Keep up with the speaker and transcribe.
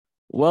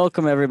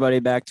Welcome everybody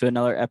back to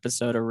another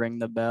episode of Ring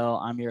the Bell.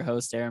 I'm your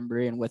host Aaron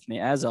Bree, and with me,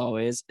 as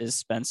always, is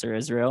Spencer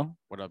Israel.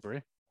 What up, Bree?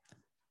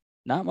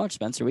 Not much,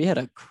 Spencer. We had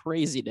a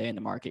crazy day in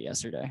the market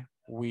yesterday.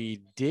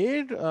 We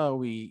did.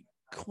 We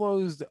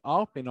closed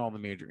up in all the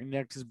major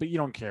indexes, but you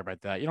don't care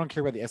about that. You don't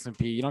care about the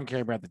S&P. You don't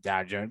care about the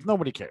Dow Jones.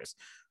 Nobody cares.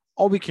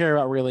 All we care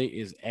about really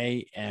is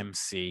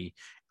AMC.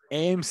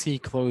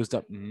 AMC closed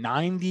up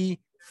 95%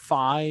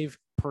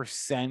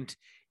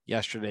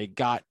 yesterday.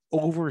 Got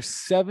over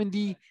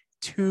 $72.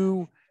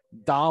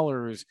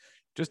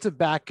 Just to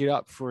back it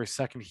up for a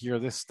second here,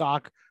 this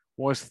stock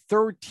was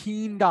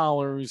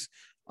 $13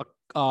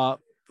 a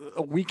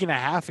week and a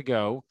half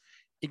ago.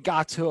 It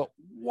got to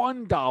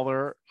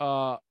 $1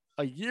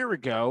 a year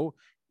ago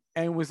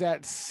and was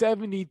at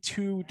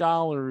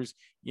 $72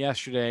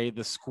 yesterday.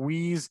 The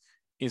squeeze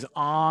is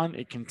on.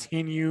 It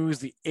continues.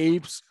 The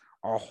apes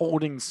are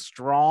holding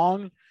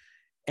strong.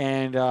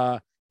 And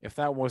if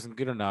that wasn't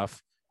good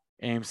enough,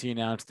 AMC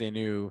announced a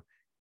new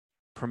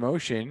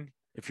promotion.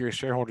 If you're a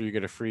shareholder, you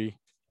get a free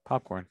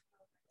popcorn.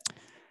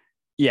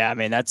 Yeah, I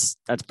mean, that's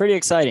pretty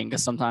exciting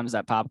because sometimes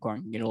that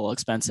popcorn can get a little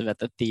expensive at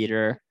the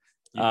theater.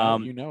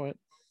 You know it.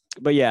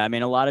 But yeah, I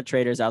mean, a lot of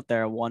traders out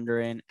there are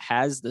wondering,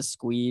 has the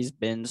squeeze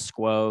been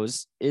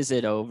squoze? Is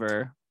it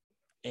over?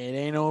 It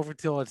ain't over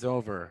till it's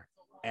over.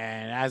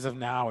 And as of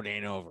now, it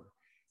ain't over.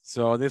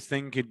 So this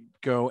thing could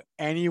go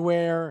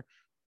anywhere.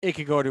 It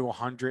could go to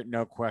 100,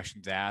 no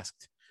questions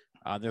asked.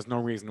 There's no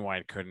reason why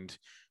it couldn't.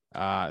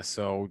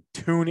 So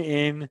tune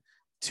in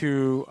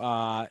to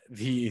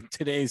the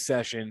today's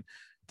session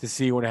to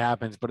see what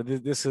happens. But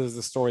this is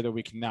the story that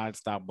we cannot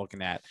stop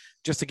looking at.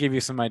 Just to give you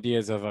some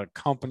ideas of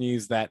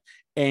companies that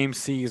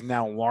AMC is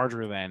now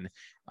larger than.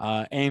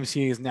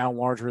 AMC is now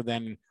larger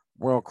than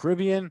Royal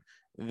Caribbean,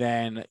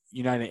 than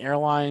United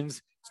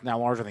Airlines. It's now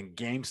larger than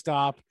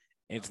GameStop.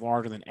 It's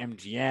larger than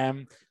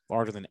MGM,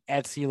 larger than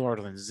Etsy,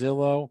 larger than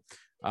Zillow.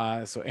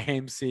 So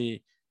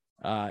AMC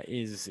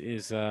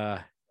is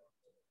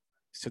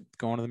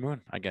going to the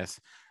moon, I guess.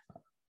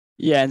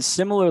 Yeah, and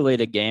similarly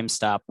to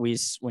GameStop,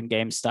 when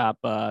GameStop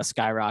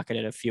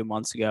skyrocketed a few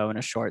months ago in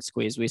a short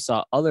squeeze, we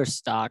saw other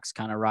stocks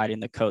kind of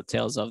riding the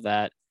coattails of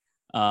that,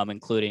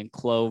 including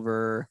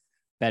Clover,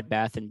 Bed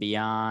Bath and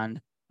Beyond,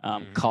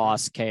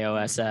 KOSS,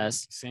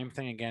 KOSS. Same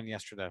thing again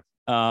yesterday.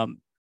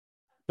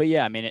 But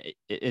yeah, I mean,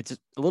 it's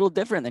a little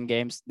different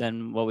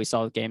than what we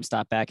saw with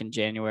GameStop back in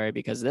January,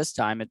 because this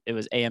time it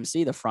was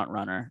AMC the front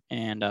runner,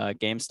 and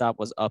GameStop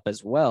was up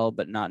as well,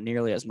 but not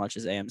nearly as much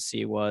as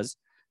AMC was.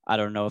 I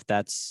don't know if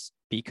that's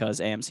because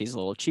AMC is a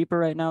little cheaper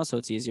right now, so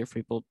it's easier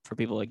for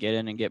people to get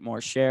in and get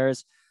more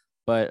shares.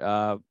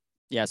 But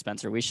yeah,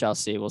 Spencer, we shall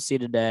see. We'll see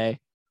today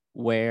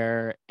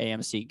where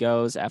AMC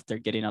goes after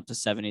getting up to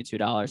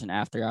 $72 in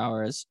after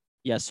hours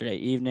yesterday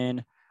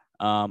evening.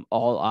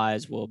 All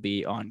eyes will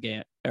be on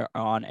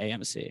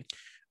AMC.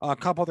 A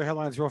couple other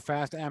headlines real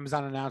fast.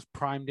 Amazon announced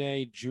Prime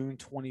Day, June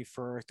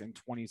 21st and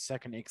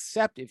 22nd,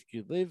 except if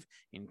you live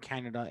in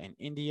Canada and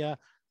India.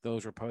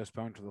 Those were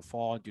postponed to the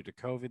fall due to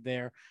COVID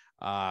there.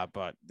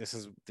 But this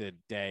is the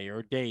day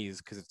or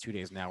days, because it's 2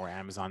 days now, where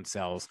Amazon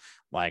sells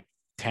like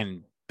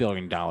 $10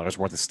 billion worth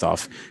of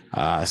stuff.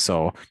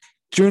 So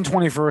June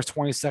 21st,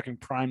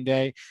 22nd, Prime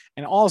Day.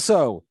 And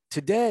also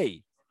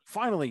today,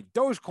 finally,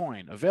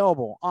 Dogecoin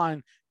available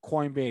on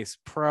Coinbase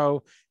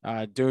Pro.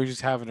 Doge is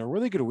having a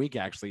really good week,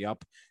 actually,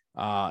 up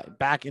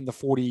back in the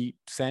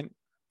 40-cent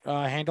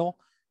handle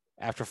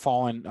after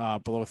falling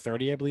below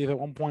 30, I believe, at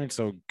one point.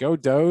 So go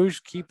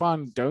Doge, keep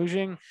on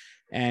doging.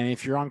 And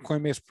if you're on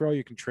Coinbase Pro,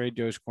 you can trade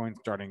Dogecoin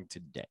starting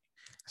today.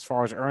 As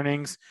far as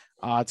earnings,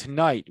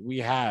 tonight we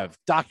have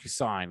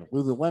DocuSign,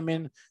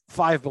 Lululemon,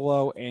 Five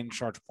Below, and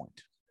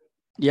ChargePoint.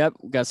 Yep,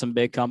 we got some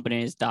big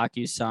companies.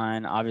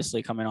 DocuSign,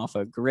 obviously coming off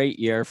a great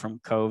year from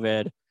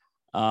COVID.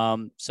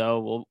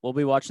 So we'll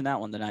be watching that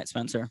one tonight,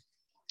 Spencer.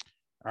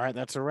 All right,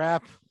 that's a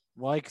wrap.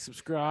 Like,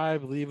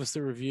 subscribe, leave us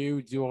a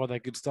review, do all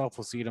that good stuff.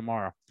 We'll see you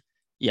tomorrow.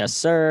 Yes,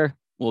 sir.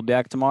 We'll be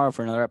back tomorrow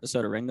for another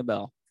episode of Ring the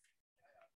Bell.